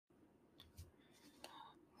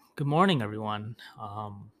Good morning, everyone.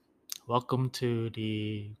 Welcome to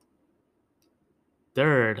the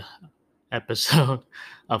third episode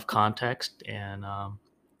of Context, and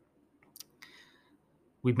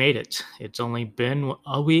we made it. It's only been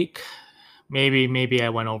a week. Maybe I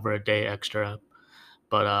went over a day extra,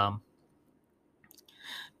 but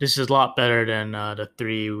this is a lot better than the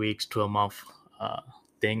 3 weeks to a month uh,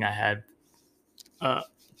 thing I had, uh,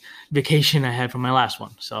 vacation I had from my last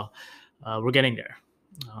one. So we're getting there.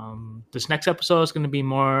 This next episode is going to be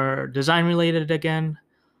more design related again.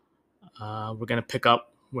 We're going to pick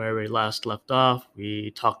up where we last left off.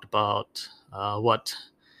 We talked about what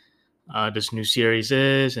this new series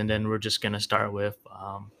is, and then we're just going to start with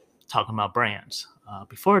talking about brands.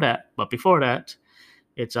 Before that,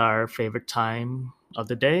 it's our favorite time of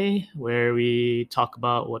the day where we talk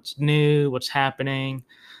about what's new, what's happening.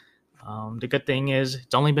 The good thing is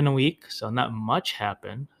it's only been a week, so not much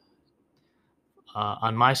happened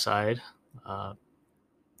on my side. Uh,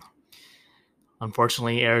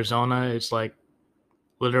 Unfortunately, Arizona is like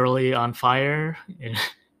literally on fire in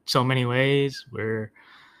so many ways. We're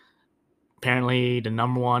apparently the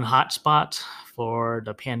number one hotspot for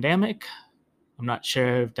the pandemic. I'm not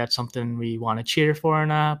sure if that's something we want to cheer for or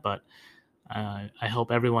not, but I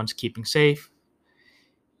hope everyone's keeping safe.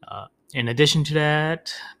 In addition to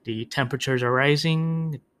that, the temperatures are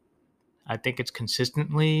rising. I think it's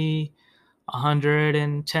consistently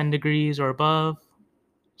 110 degrees or above.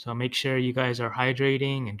 So make sure you guys are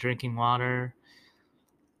hydrating and drinking water.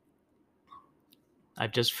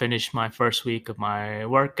 I've just finished my first week of my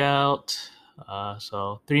workout.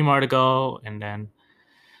 So 3 more to go, and then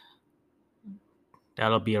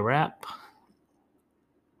that'll be a wrap.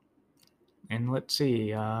 And let's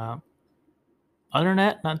see. Other than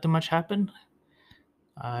that, not too much happened.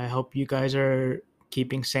 I hope you guys are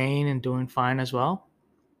keeping sane and doing fine as well.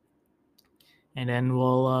 And then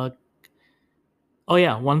we'll. Oh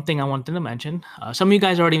yeah, one thing I wanted to mention. Some of you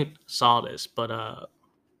guys already saw this, but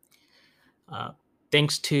uh,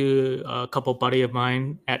 thanks to a couple buddy of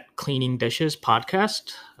mine at Cleaning Dishes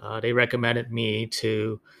podcast, they recommended me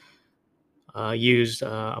to use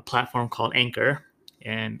a platform called Anchor.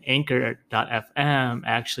 And Anchor.fm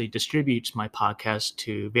actually distributes my podcast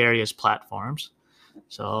to various platforms.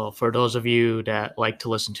 So for those of you that like to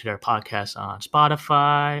listen to their podcasts on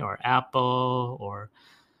Spotify or Apple or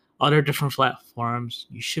other different platforms,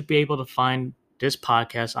 you should be able to find this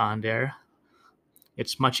podcast on there.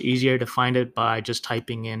 It's much easier to find it by just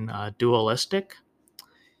typing in Dualistic.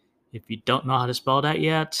 If you don't know how to spell that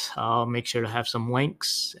yet, I'll make sure to have some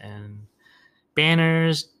links and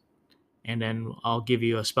banners, and then I'll give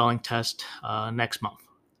you a spelling test next month.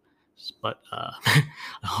 But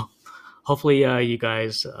hopefully you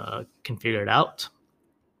guys can figure it out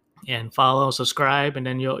and follow, subscribe, and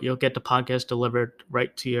then you'll get the podcast delivered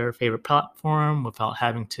right to your favorite platform without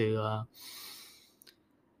having to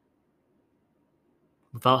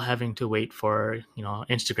wait for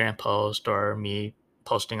Instagram post or me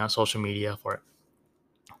posting on social media for it.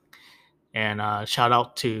 And shout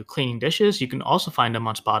out to Cleaning Dishes. You can also find them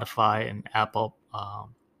on Spotify and Apple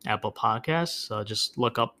Podcasts. So just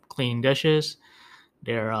look up Cleaning Dishes.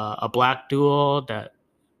 They're a black duo that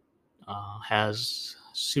has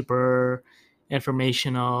super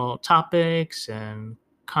informational topics and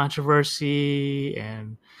controversy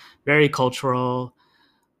and very cultural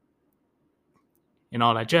and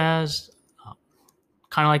all that jazz. Uh,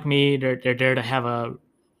 kind of like me, they're there to have a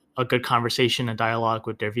good conversation and dialogue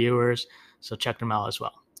with their viewers. So check them out as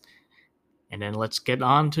well. And then let's get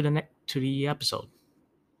on to the episode.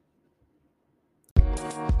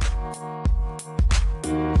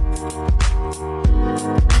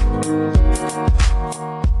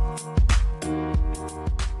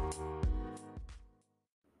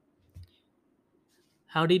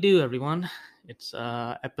 Howdy do, everyone. It's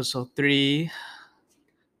episode 3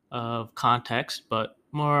 of Context, but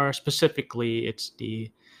more specifically, it's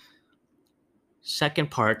the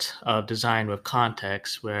second part of Design with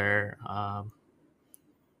Context, where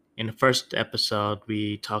in the first episode,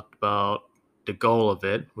 we talked about the goal of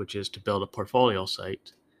it, which is to build a portfolio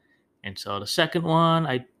site. And so the second one,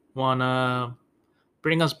 I want to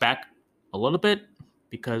bring us back a little bit,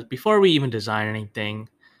 because before we even design anything,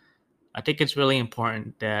 I think it's really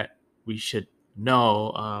important that we should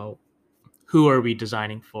know who are we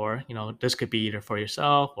designing for. This could be either for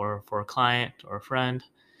yourself or for a client or a friend.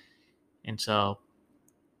 And so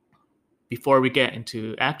before we get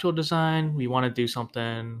into actual design, we want to do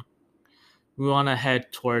something. We want to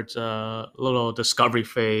head towards a little discovery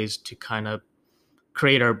phase to kind of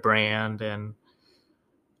create our brand and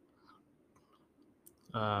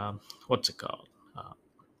what's it called?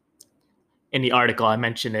 in the article, I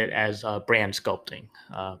mentioned it as brand sculpting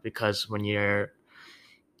because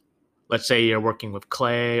let's say you're working with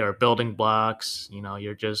clay or building blocks, you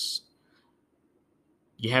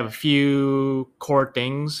have a few core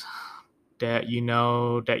things that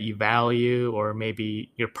that you value, or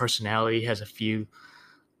maybe your personality has a few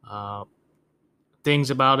uh, things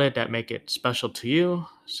about it that make it special to you.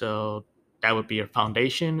 So that would be your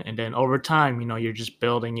foundation. And then over time, you're just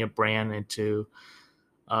building your brand into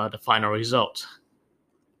the final result.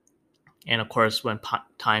 And of course, when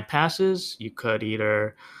time passes, you could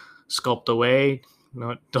either sculpt away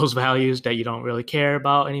those values that you don't really care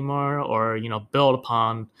about anymore, or build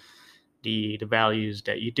upon the values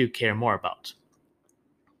that you do care more about.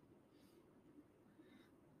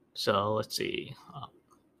 So let's see.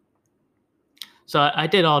 So I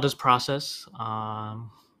did all this process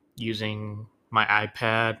using my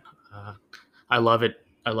iPad. Uh, I love it.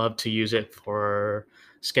 I love to use it for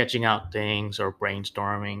sketching out things or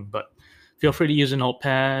brainstorming. But feel free to use a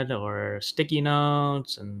notepad or sticky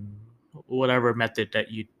notes and whatever method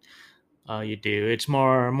that you do. It's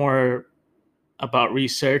more about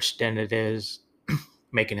research than it is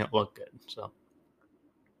making it look good. So.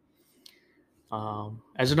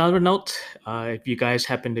 As another note, if you guys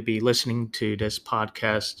happen to be listening to this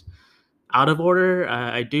podcast out of order,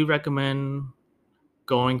 I do recommend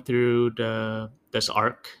going through this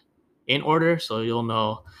arc in order, so you'll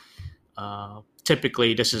know.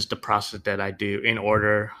 Typically, this is the process that I do in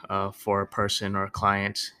order for a person or a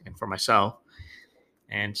client, and for myself,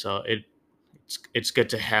 and so it's good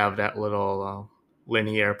to have that little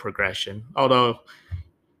linear progression. Although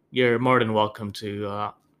you're more than welcome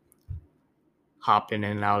to hop in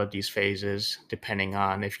and out of these phases depending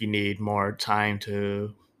on if you need more time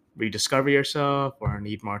to rediscover yourself or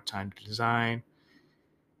need more time to design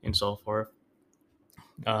and so forth.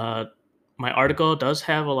 Uh, my article does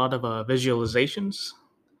have a lot of visualizations.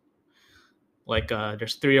 Like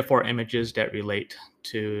there's 3 or 4 images that relate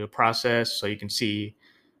to the process, so you can see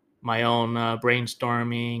my own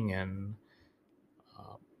brainstorming, and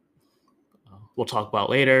uh, we'll talk about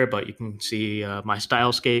later. But you can see my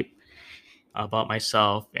stylescape about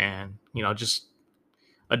myself, and just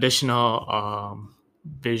additional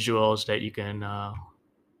visuals that you can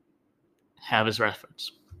have as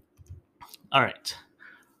reference. All right.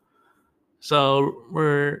 So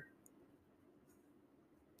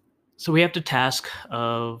we have the task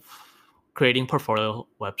of creating portfolio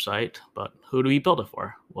website, but who do we build it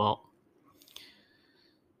for? Well,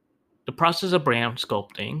 the process of brand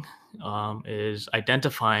sculpting is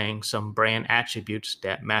identifying some brand attributes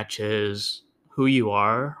that matches who you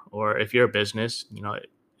are, or if you're a business,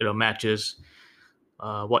 it'll matches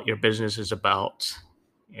what your business is about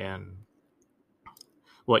and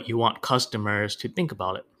what you want customers to think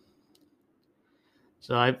about it.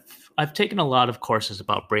 So I've taken a lot of courses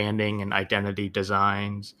about branding and identity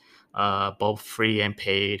designs, both free and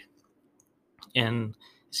paid, and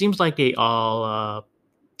it seems like they all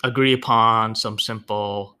agree upon some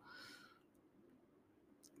simple,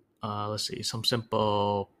 some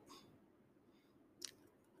simple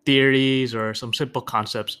theories or some simple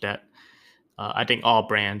concepts that I think all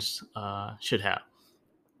brands should have.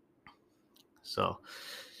 So,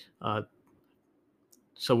 uh,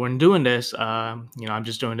 so when doing this, I'm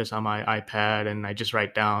just doing this on my iPad, and I just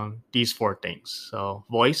write down these 4 things. So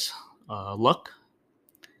voice, look,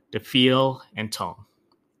 the feel, and tone.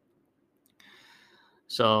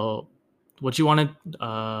 So what you want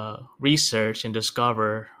to research and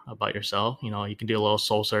discover about yourself, you can do a little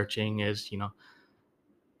soul searching, is,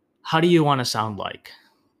 how do you want to sound like?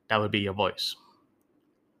 That would be your voice.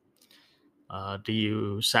 Do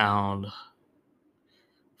you sound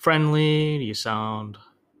friendly? Do you sound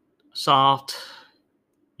soft?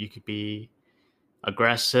 You could be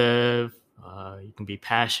aggressive. You can be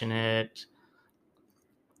passionate.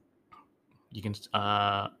 You can,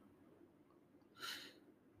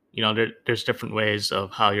 there's different ways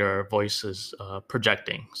of how your voice is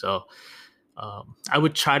projecting. So I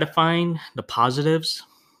would try to find the positives,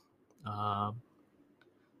 uh,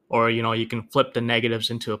 or you can flip the negatives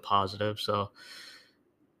into a positive. So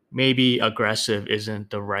maybe aggressive isn't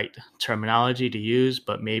the right terminology to use,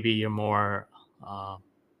 but maybe you're more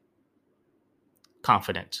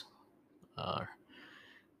confident. Uh,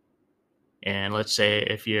 and let's say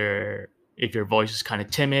if your voice is kind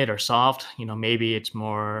of timid or soft, maybe it's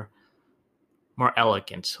more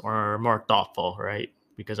elegant or more thoughtful, right?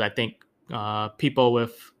 Because I think people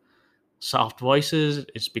with soft voices,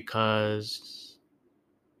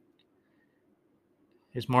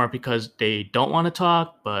 it's more because they don't want to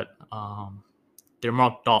talk, but they're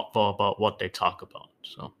more thoughtful about what they talk about.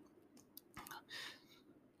 So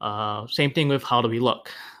Same thing with how do we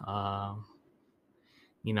look.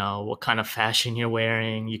 What kind of fashion you're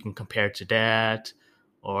wearing, you can compare to that.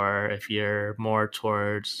 Or if you're more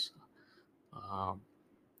towards um,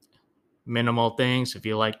 minimal things, if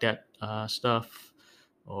you like that stuff,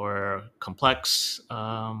 or complex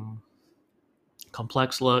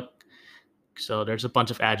look. So there's a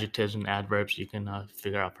bunch of adjectives and adverbs you can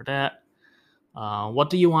figure out for that. What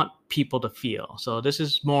do you want people to feel? So this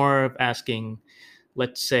is more of asking,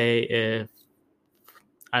 let's say if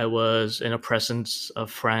I was in a presence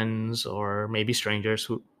of friends or maybe strangers,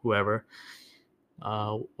 whoever,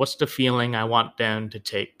 what's the feeling I want them to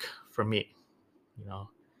take from me? You know,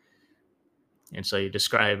 and so you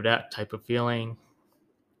describe that type of feeling.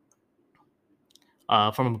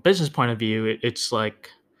 From a business point of view, it's like,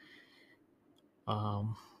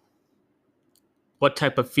 um, what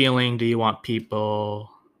type of feeling do you want people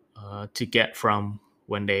to get from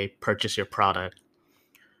when they purchase your product?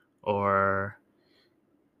 Or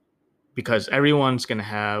because everyone's going to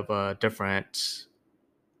have a different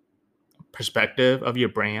perspective of your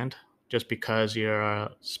brand, just because you're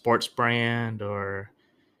a sports brand or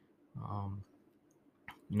um,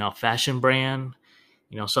 fashion brand.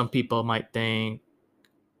 Some people might think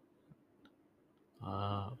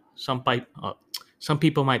uh, some pipe, some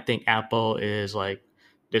people might think Apple is like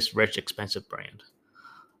this rich, expensive brand,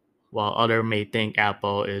 while other may think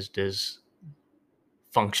Apple is this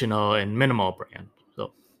functional and minimal brand.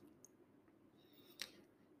 So,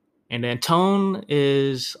 and then tone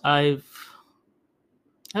is had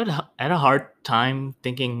a hard time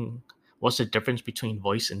thinking what's the difference between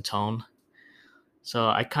voice and tone. So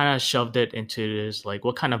I kind of shoved it into this, like,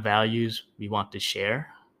 what kind of values we want to share.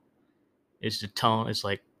 Is the tone is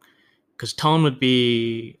like, because tone would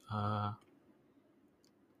be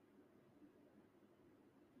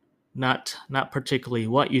not particularly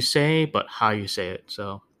what you say, but how you say it.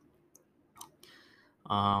 So,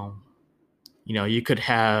 um, you could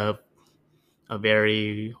have a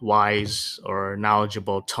very wise or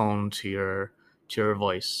knowledgeable tone to your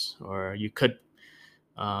voice, or you could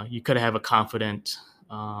have a confident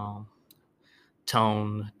um,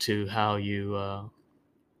 tone to how you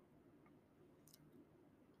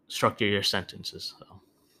structure your sentences.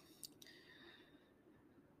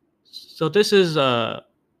 So this is more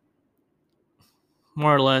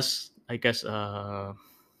or less, I guess, a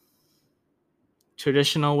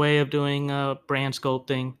traditional way of doing brand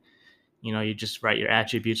sculpting. You just write your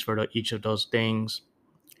attributes for each of those things,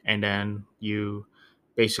 and then you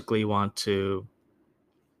basically want to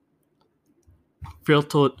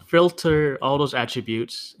filter all those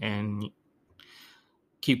attributes and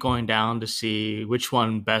keep going down to see which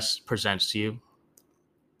one best presents to you.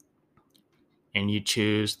 And you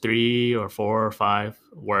choose 3 or 4 or 5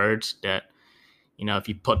 words that, if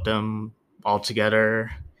you put them all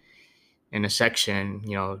together in a section,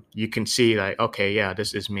 you can see, like, okay, yeah,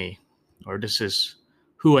 this is me, or this is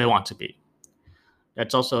who I want to be.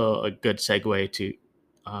 That's also a good segue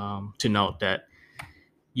to note that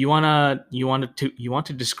you want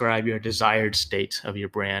to describe your desired state of your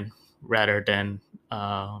brand rather than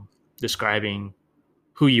describing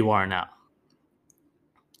who you are now.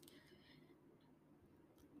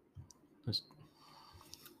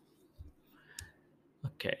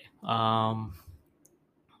 Okay.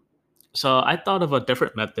 So I thought of a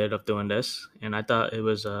different method of doing this, and I thought it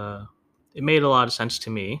made a lot of sense to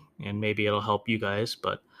me, and maybe it'll help you guys.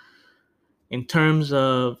 But in terms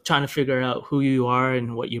of trying to figure out who you are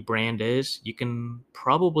and what your brand is, you can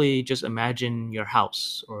probably just imagine your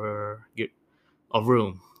house or a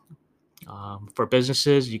room. For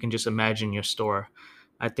businesses, you can just imagine your store.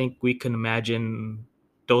 I think we can imagine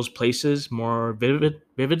those places more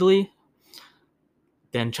vividly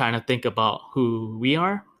than trying to think about who we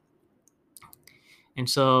are. And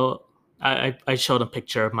so I showed a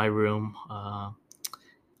picture of my room on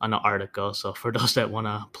an article. So for those that want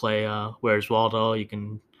to play Where's Waldo, you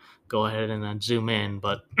can go ahead and then zoom in.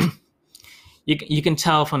 But you can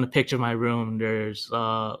tell from the picture of my room, there's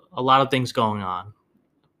a lot of things going on.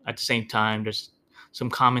 At the same time, there's some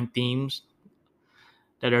common themes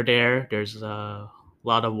that are there. There's a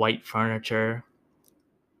lot of white furniture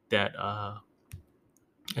that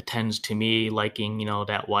attends to me liking,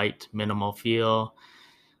 that white minimal feel.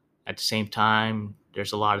 At the same time,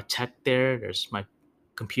 there's a lot of tech there. There's my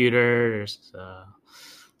computer, there's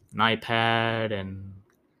an iPad, and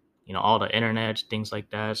all the internet, things like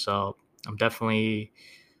that. So I'm definitely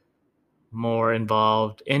more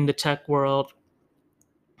involved in the tech world.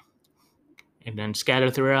 And then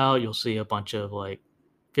scattered throughout, you'll see a bunch of like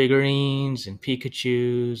figurines and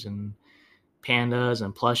Pikachus and pandas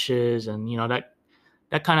and plushes, and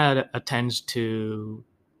that kind of attends to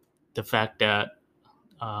the fact that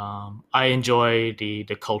I enjoy the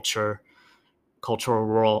cultural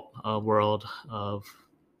world of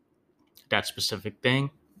that specific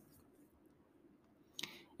thing.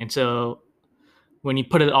 And so when you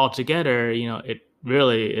put it all together, it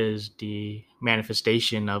really is the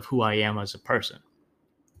manifestation of who I am as a person.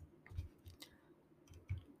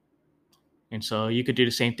 And so you could do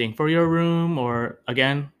the same thing for your room, or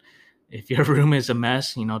again, if your room is a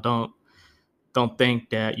mess, don't think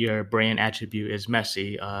that your brand attribute is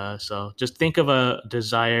messy. So just think of a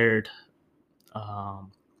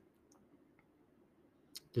um,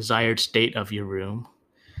 desired state of your room.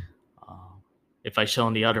 Um, if I show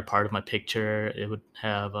in the other part of my picture, it would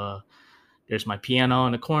have there's my piano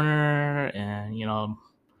in the corner, and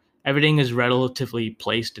everything is relatively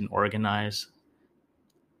placed and organized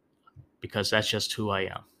because that's just who I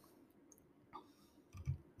am.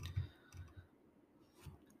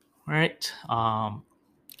 All right.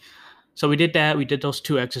 So we did that. We did those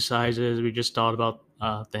two exercises. We just thought about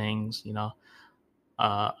things.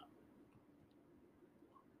 Uh,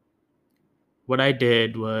 what I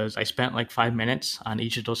did was I spent like 5 minutes on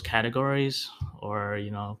each of those categories, or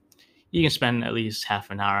you can spend at least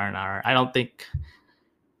half an hour, an hour. I don't think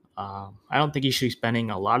you should be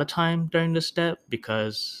spending a lot of time during this step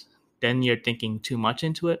because then you're thinking too much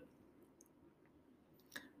into it.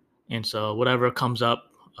 And so whatever comes up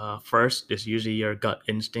first is usually your gut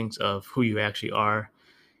instincts of who you actually are.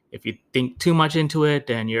 If you think too much into it,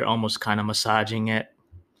 then you're almost kind of massaging it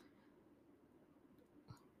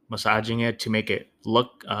to make it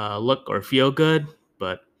look or feel good,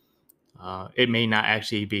 but it may not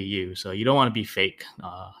actually be you. So you don't want to be fake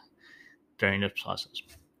during this process.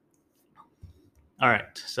 All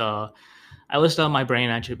right, so I listed out my brain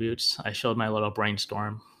attributes. I showed my little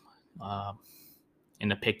brainstorm uh, in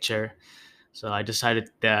the picture. So I decided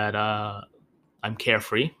that I'm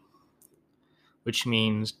carefree, which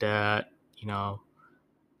means that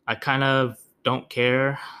I kind of don't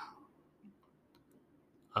care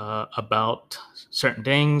about certain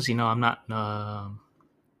things. I'm not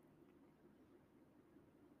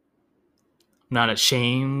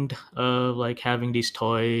ashamed of like having these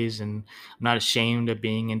toys, and I'm not ashamed of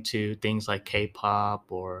being into things like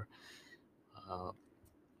K-pop, or uh,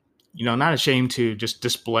 not ashamed to just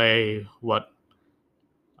display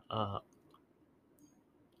uh,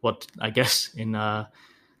 what I guess in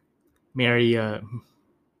Mary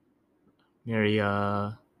Mary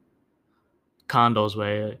Kondo's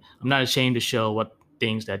way. I'm not ashamed to show what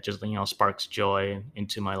things that just sparks joy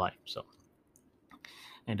into my life. So,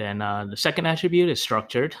 and then the second attribute is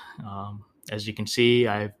structured. As you can see,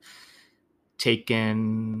 I've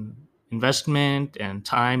taken investment and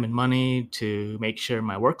time and money to make sure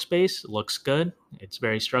my workspace looks good. It's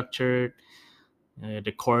very structured.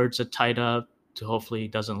 The cords are tied up to hopefully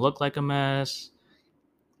it doesn't look like a mess.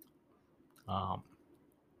 Um,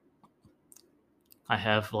 I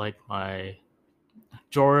have like my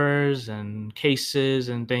drawers and cases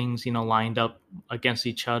and things, lined up against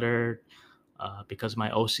each other because my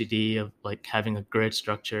OCD of like having a grid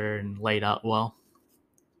structure and laid out well.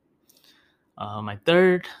 My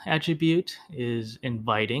third attribute is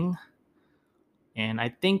inviting, and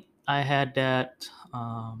I think I had that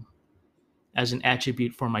as an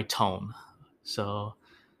attribute for my tone. So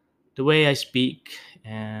the way I speak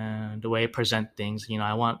and the way I present things,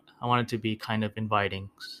 I want it to be kind of inviting,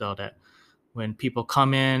 so that when people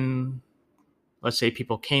come in, let's say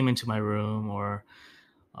people came into my room or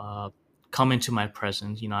uh, come into my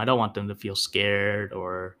presence, I don't want them to feel scared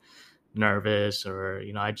or nervous, or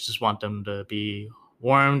I just want them to be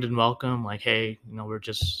warmed and welcome. Like, hey, we're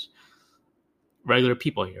just regular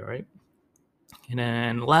people here, right? And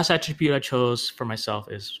then the last attribute I chose for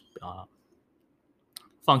myself is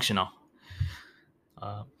functional.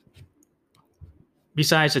 Uh,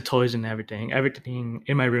 Besides the toys and everything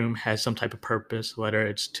in my room has some type of purpose, whether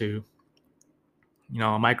it's to,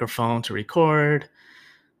 a microphone to record,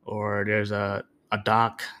 or there's a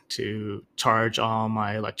dock to charge all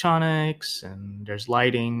my electronics, and there's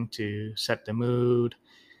lighting to set the mood.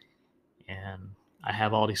 And I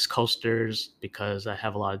have all these coasters because I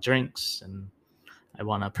have a lot of drinks and I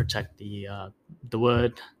want to protect the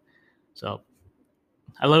wood. So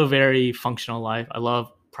I live a very functional life. I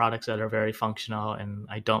love products that are very functional, and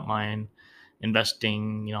I don't mind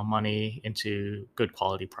investing, money into good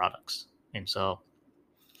quality products. And so,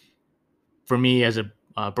 for me, as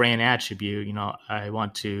a brand attribute, I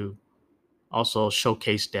want to also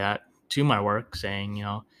showcase that to my work, saying,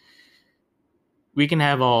 we can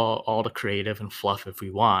have all the creative and fluff if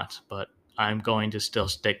we want, but I'm going to still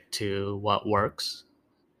stick to what works,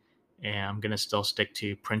 and I'm going to still stick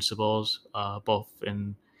to principles, both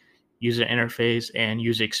in user interface and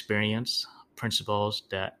user experience principles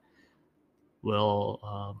that will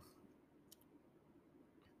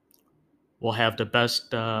have the best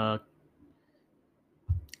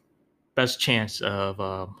chance of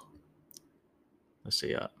let's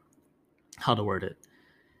see how to word it.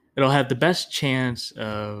 It'll have the best chance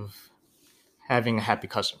of having a happy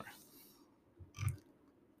customer.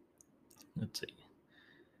 Let's see.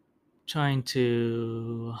 Trying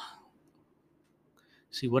to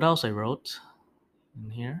see what else I wrote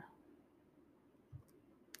in here.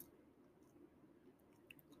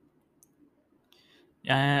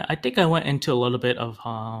 I think I went into a little bit of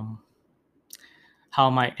how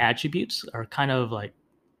my attributes are kind of like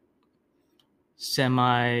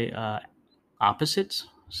semi opposites.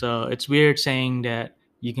 So it's weird saying that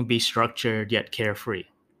you can be structured yet carefree.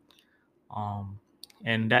 Um,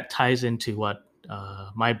 and that ties into what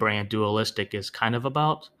my brand Dualistic is kind of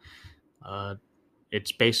about. Uh,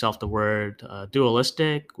 it's based off the word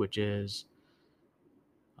dualistic, which is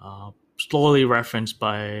slowly referenced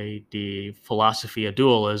by the philosophy of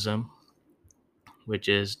dualism, which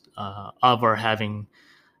is of or having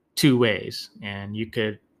two ways. And you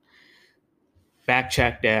could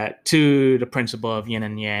backcheck that to the principle of yin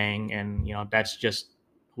and yang, and that's just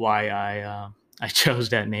why I chose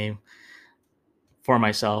that name for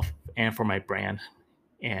myself and for my brand.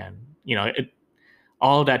 And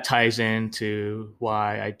all of that ties into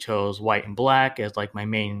why I chose white and black as like my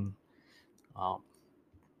main um,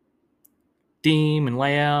 theme and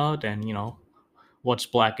layout. And what's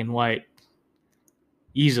black and white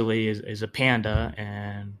easily is a panda.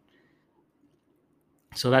 And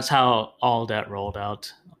so that's how all that rolled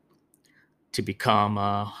out to become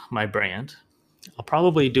my brand. I'll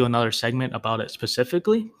probably do another segment about it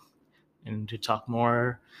specifically and to talk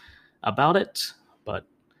more about it.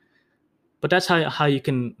 But that's how you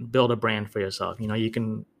can build a brand for yourself. You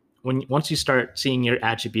can once you start seeing your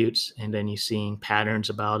attributes and then you seeing patterns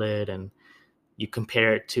about it, and you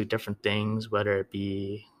compare it to different things, whether it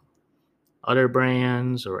be other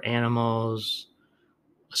brands or animals,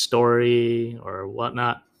 a story or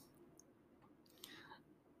whatnot,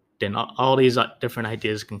 then all these different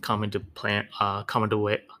ideas can come into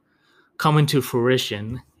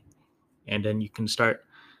fruition, and then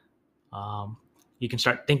um, you can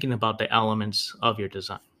start thinking about the elements of your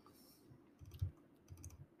design.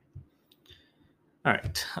 All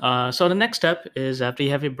right. So the next step is, after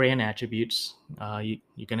you have your brand attributes,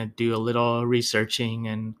 you're going to do a little researching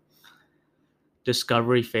and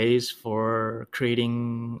discovery phase for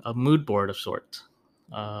creating a mood board of sorts.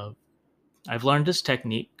 I've learned this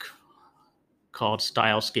technique called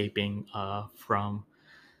stylescaping from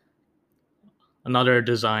another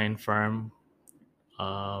design firm,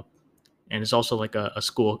 and it's also like a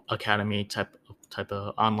school academy type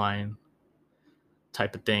of online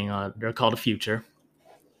type of thing. They're called a Future.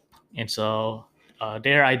 And so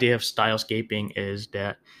their idea of stylescaping is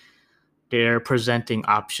that they're presenting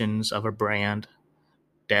options of a brand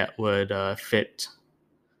that would fit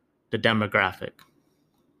the demographic,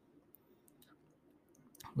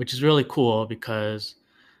 which is really cool because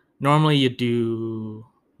normally you do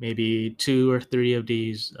maybe 2 or 3 of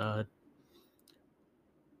these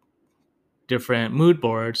different mood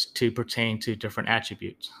boards to pertain to different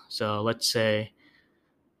attributes. So let's say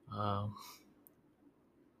um,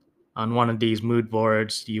 on one of these mood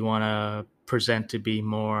boards, you want to present to be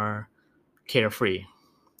more carefree.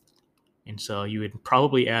 And so you would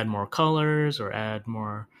probably add more colors or add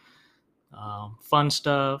more fun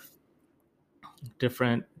stuff,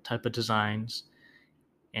 different type of designs.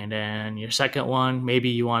 And then your second one, maybe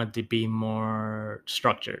you want it to be more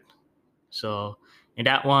structured. So in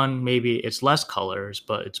that one, maybe it's less colors,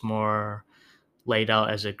 but it's more laid out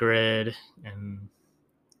as a grid, and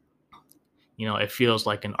it feels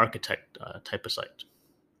like an architect type of site.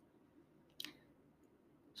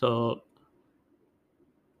 So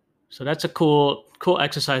that's a cool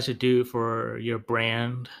exercise to do for your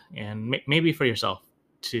brand, and maybe for yourself,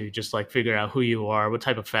 to just like figure out who you are, what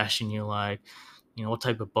type of fashion you like, what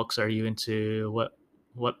type of books are you into,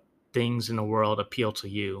 what things in the world appeal to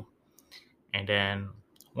you. And then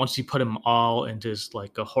once you put them all into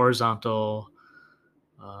like a horizontal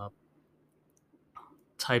uh,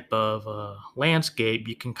 type of landscape,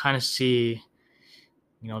 you can kind of see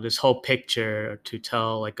this whole picture to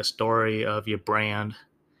tell like a story of your brand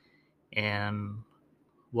and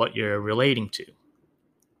what you're relating to.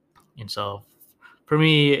 And so for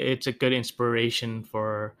me, it's a good inspiration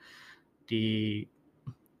for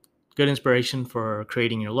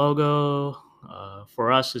creating your logo.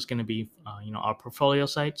 For us, it's going to be our portfolio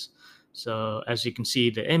sites. So as you can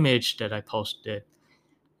see, the image that I posted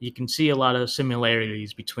you can see a lot of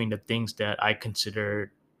similarities between the things that I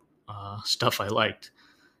considered stuff I liked.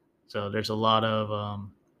 So there's a lot of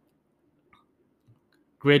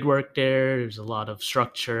grid work there. There's a lot of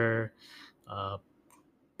structure, uh,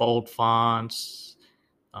 bold fonts,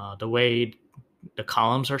 the way the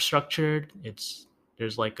columns are structured.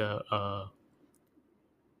 There's like a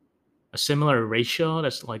similar ratio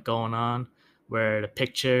that's like going on where the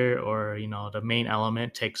picture or the main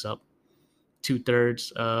element takes up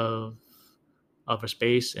 2/3 of a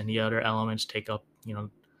space and the other elements take up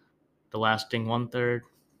the lasting 1/3.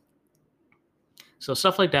 So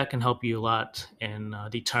stuff like that can help you a lot in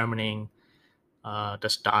determining the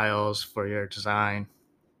styles for your design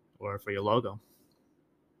or for your logo.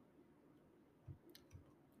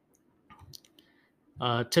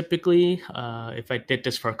 Typically, if I did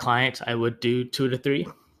this for clients, I would do 2 to 3.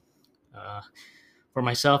 Uh, for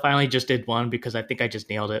myself, I only just did one because I think I just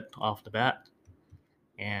nailed it off the bat,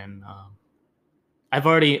 and I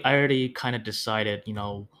already kind of decided,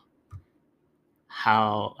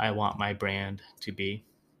 how I want my brand to be.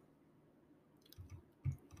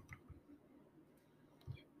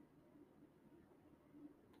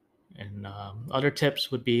 And other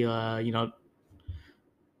tips would be, you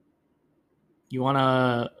want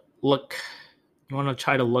to look, you want to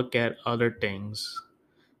try to look at other things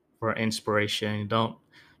for inspiration. Don't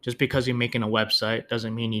Just because you're making a website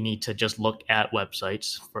doesn't mean you need to just look at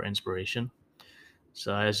websites for inspiration.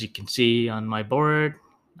 So as you can see on my board,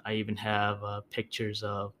 I even have pictures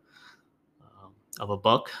of a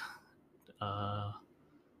book. Uh,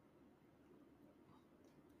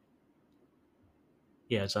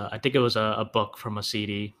 I think it was a book from a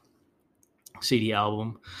CD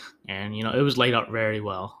album, and it was laid out very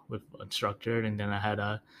well with structured. And then I had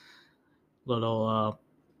a little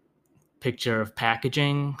picture of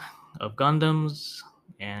packaging of Gundams,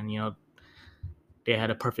 and they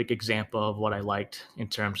had a perfect example of what I liked in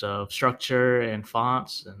terms of structure and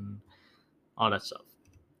fonts and all that stuff.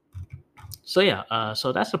 So yeah,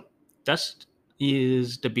 so that's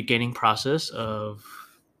is the beginning process of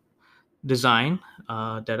design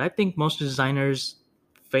that I think most designers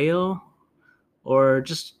fail or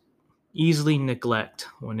just easily neglect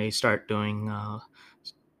when they start doing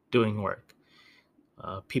work.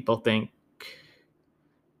 People think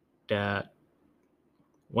that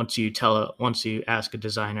once you ask a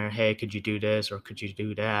designer, hey, could you do this or could you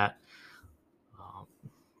do that, um,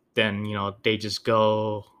 then they just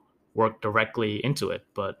go work directly into it.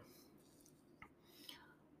 But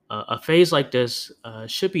a phase like this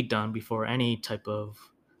should be done before any type of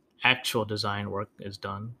actual design work is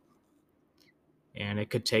done, and it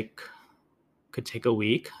could take a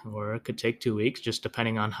week or it could take 2 weeks, just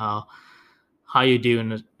depending on how you do in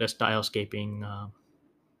the stylescaping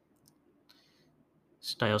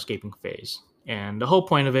phase. And the whole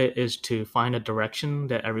point of it is to find a direction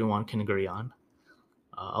that everyone can agree on.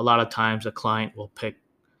 A lot of times, a client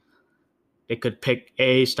they could pick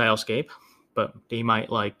a stylescape, but they might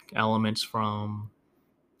like elements from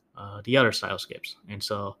the other stylescapes. And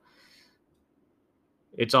so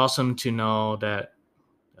it's awesome to know that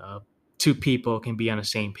uh, two people can be on the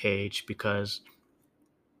same page, because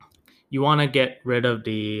you want to get rid of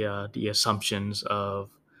the assumptions of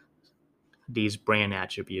these brand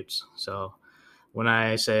attributes. So when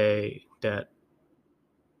I say that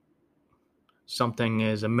something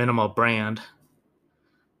is a minimal brand,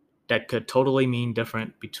 that could totally mean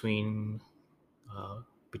different uh,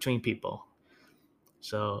 between people.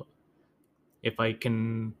 So if I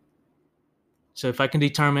can, if I can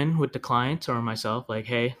determine with the client or myself, like,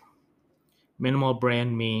 hey, minimal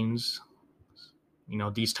brand means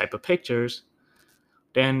these type of pictures,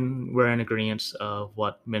 then we're in agreement of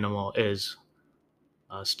what minimal is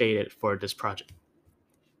stated for this project.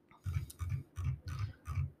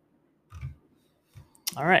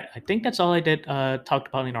 All right, I think that's all I did talked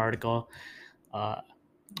about in the article. Uh,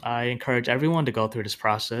 I encourage everyone to go through this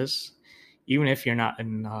process, even if you're not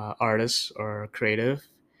an artist or creative.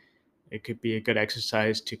 It could be a good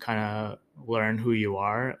exercise to kind of learn who you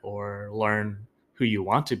are or learn who you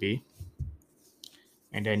want to be,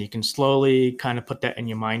 and then you can slowly kind of put that in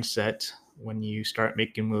your mindset when you start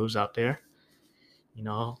making moves out there.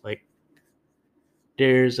 Like,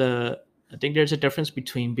 there's a I think there's a difference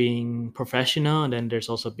between being professional and then there's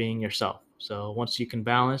also being yourself. So once you can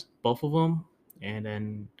balance both of them, and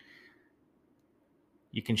then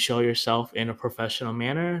you can show yourself in a professional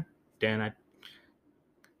manner, then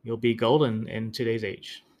you'll be golden in today's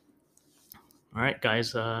age. All right,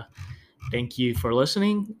 guys. Thank you for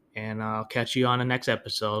listening, and I'll catch you on the next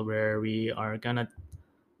episode where we're gonna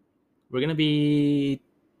be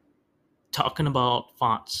talking about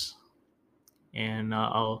fonts. and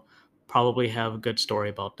I'll probably have a good story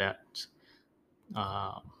about that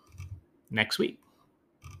uh, next week.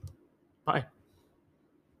 Bye.